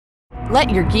Let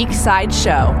your geek side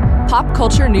show. Pop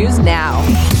culture news now.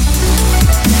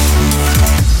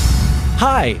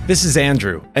 Hi, this is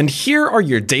Andrew, and here are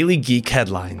your daily geek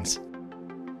headlines.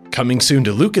 Coming soon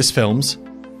to Lucasfilms.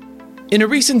 In a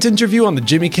recent interview on The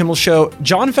Jimmy Kimmel Show,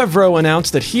 Jon Favreau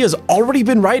announced that he has already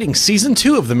been writing Season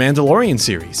 2 of The Mandalorian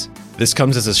series. This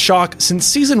comes as a shock since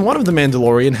Season 1 of The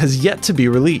Mandalorian has yet to be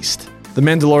released. The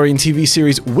Mandalorian TV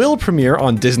series will premiere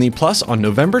on Disney Plus on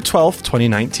November 12,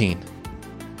 2019.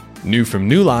 New from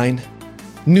New Line.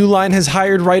 New Line has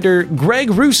hired writer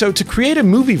Greg Russo to create a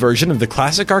movie version of the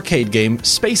classic arcade game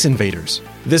Space Invaders.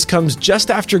 This comes just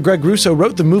after Greg Russo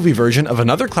wrote the movie version of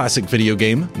another classic video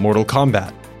game, Mortal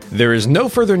Kombat. There is no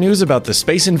further news about the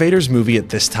Space Invaders movie at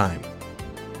this time.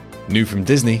 New from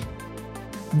Disney.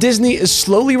 Disney is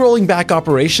slowly rolling back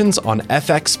operations on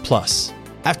FX+.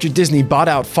 After Disney bought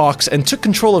out Fox and took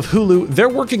control of Hulu, they're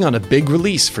working on a big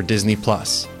release for Disney+.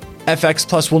 FX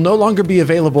Plus will no longer be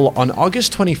available on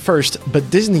August 21st, but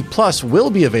Disney Plus will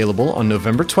be available on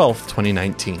November 12th,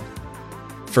 2019.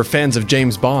 For fans of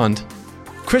James Bond,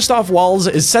 Christoph Waltz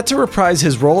is set to reprise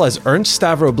his role as Ernst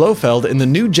Stavro Blofeld in the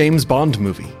new James Bond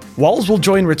movie. Waltz will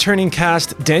join returning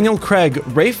cast Daniel Craig,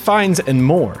 Ralph Fiennes, and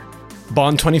more.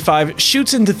 Bond 25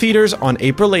 shoots into theaters on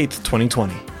April 8th,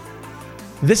 2020.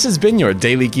 This has been your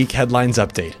Daily Geek Headlines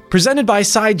Update, presented by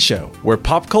Sideshow, where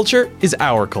pop culture is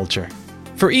our culture.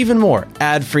 For even more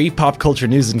ad-free pop culture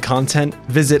news and content,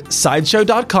 visit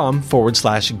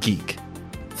sideshow.com/geek.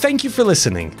 Thank you for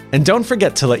listening, and don't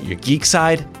forget to let your geek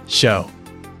side show.